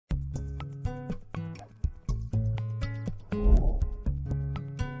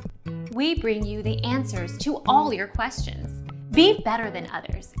We bring you the answers to all your questions. Be better than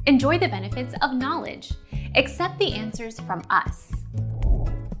others. Enjoy the benefits of knowledge. Accept the answers from us.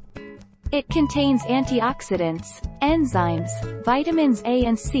 It contains antioxidants, enzymes, vitamins A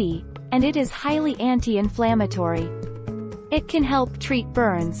and C, and it is highly anti-inflammatory. It can help treat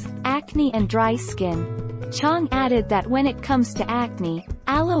burns, acne and dry skin. Chang added that when it comes to acne,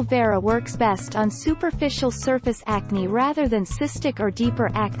 aloe vera works best on superficial surface acne rather than cystic or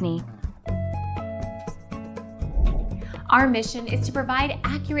deeper acne. Our mission is to provide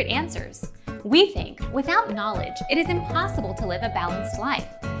accurate answers. We think without knowledge, it is impossible to live a balanced life.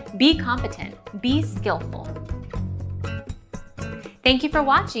 Be competent, be skillful. Thank you for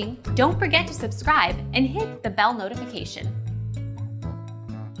watching. Don't forget to subscribe and hit the bell notification.